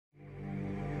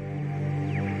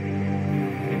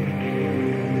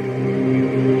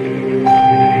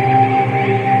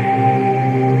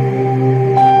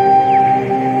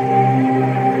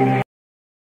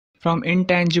From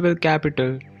intangible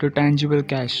capital to tangible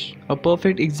cash. A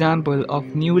perfect example of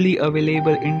newly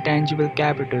available intangible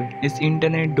capital is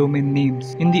internet domain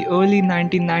names. In the early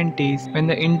 1990s, when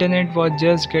the internet was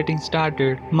just getting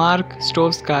started, Mark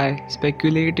Stokesky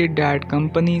speculated that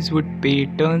companies would pay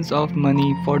tons of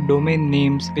money for domain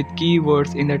names with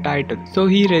keywords in the title. So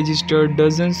he registered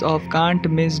dozens of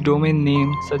can't-miss domain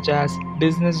names such as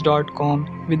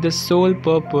business.com with the sole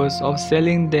purpose of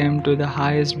selling them to the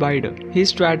highest bidder. His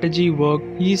strategy worked.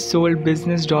 He sold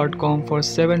business.com for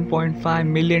 $7.5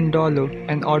 million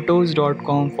and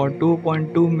autos.com for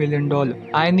 $2.2 million.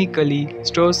 Ironically,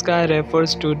 Stokesky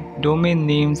refers to domain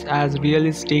names as real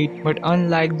estate, but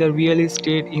unlike the real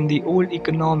estate in the old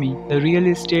economy, the real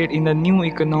estate in the new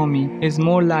economy is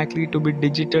more likely to be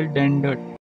digital than dirt.